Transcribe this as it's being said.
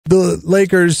the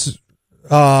Lakers,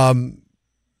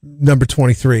 number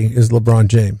 23 is LeBron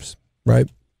James, right?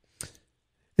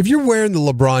 If you're wearing the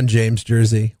LeBron James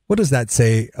jersey, what does that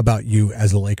say about you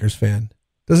as a Lakers fan?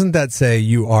 Doesn't that say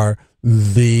you are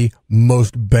the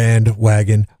most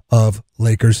bandwagon of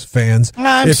Lakers fans?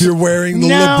 If you're wearing the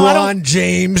LeBron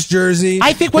James jersey,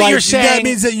 I think what you're saying, that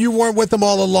means that you weren't with them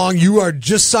all along. You are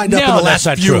just signed up in the last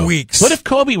few weeks. What if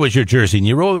Kobe was your jersey and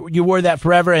you wore that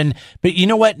forever? But you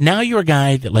know what? Now you're a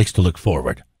guy that likes to look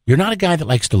forward. You're not a guy that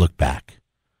likes to look back.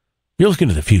 You're looking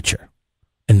to the future,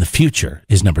 and the future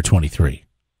is number 23,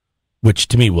 which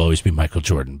to me will always be Michael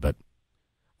Jordan. But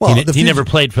he never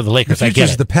played for the Lakers. The future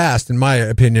is the past, in my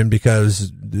opinion,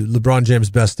 because LeBron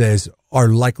James' best days are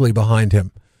likely behind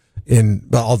him.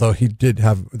 Although he did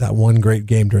have that one great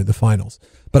game during the finals.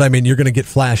 But I mean, you're going to get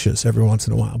flashes every once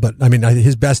in a while. But I mean,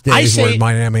 his best days were in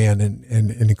Miami and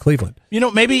in Cleveland. You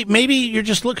know, maybe you're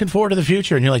just looking forward to the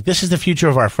future, and you're like, this is the future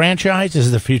of our franchise. This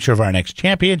is the future of our next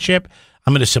championship.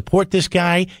 I'm going to support this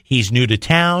guy. He's new to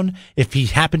town. If he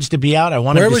happens to be out, I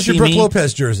want him to see me. Where was your Brook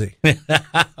Lopez jersey?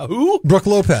 Who? Brook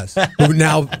Lopez, who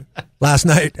now,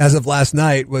 as of last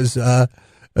night,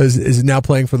 is now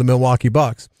playing for the Milwaukee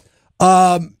Bucks.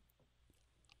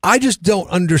 I just don't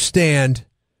understand.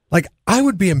 Like, I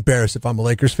would be embarrassed if I'm a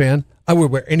Lakers fan. I would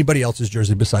wear anybody else's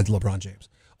jersey besides LeBron James.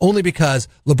 Only because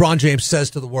LeBron James says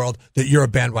to the world that you're a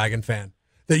bandwagon fan.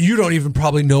 That you don't even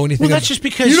probably know anything about. That's just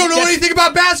because you don't know anything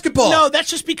about basketball. No, that's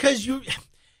just because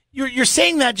you're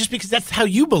saying that just because that's how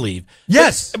you believe.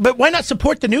 Yes. But why not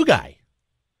support the new guy?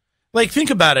 Like, think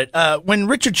about it. When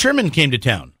Richard Sherman came to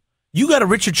town, you got a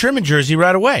Richard Sherman jersey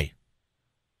right away.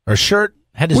 Or shirt,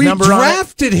 had his number on it. We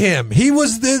drafted him. He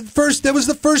was the first. That was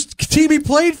the first team he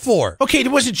played for. Okay, he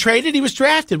wasn't traded. He was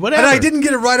drafted. Whatever. And I didn't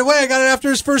get it right away. I got it after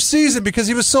his first season because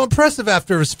he was so impressive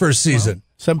after his first season.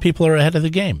 Well, some people are ahead of the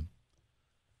game.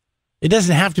 It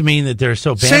doesn't have to mean that they're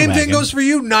so bandwagon. Same thing goes for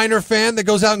you, Niner fan, that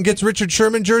goes out and gets Richard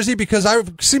Sherman jersey, because I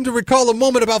seem to recall a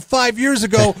moment about 5 years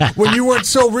ago when you weren't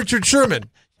so Richard Sherman.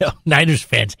 No, Niners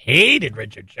fans hated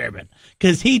Richard Sherman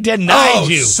because he denied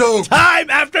you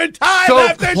time after time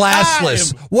after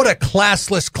classless. Time. What a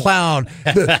classless clown.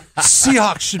 The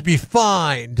Seahawks should be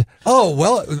fined. Oh,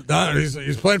 well,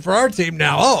 he's playing for our team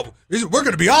now. Oh, we're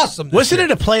going to be awesome. Wasn't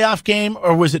it a playoff game,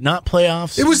 or was it not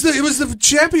playoffs? It was the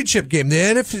championship game, the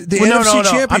NFC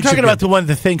championship. I'm talking about the one,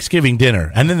 the Thanksgiving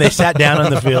dinner, and then they sat down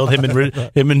on the field. Him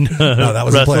and no, that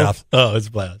was Russell. playoffs. Oh, it's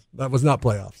playoffs. That was not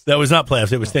playoffs. That was not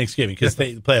playoffs. It was Thanksgiving, because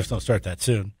the playoffs don't start that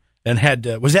soon. And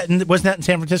wasn't that in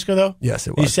San Francisco though? Yes,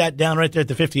 it was. He sat down right there at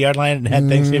the 50-yard line and had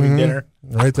Thanksgiving dinner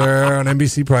right there on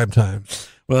NBC primetime.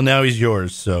 Well, now he's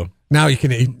yours. So now you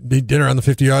can eat dinner on the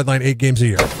 50-yard line 8 games a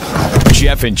year.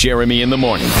 Jeff and Jeremy in the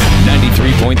morning.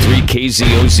 93.3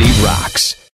 KZOZ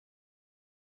rocks.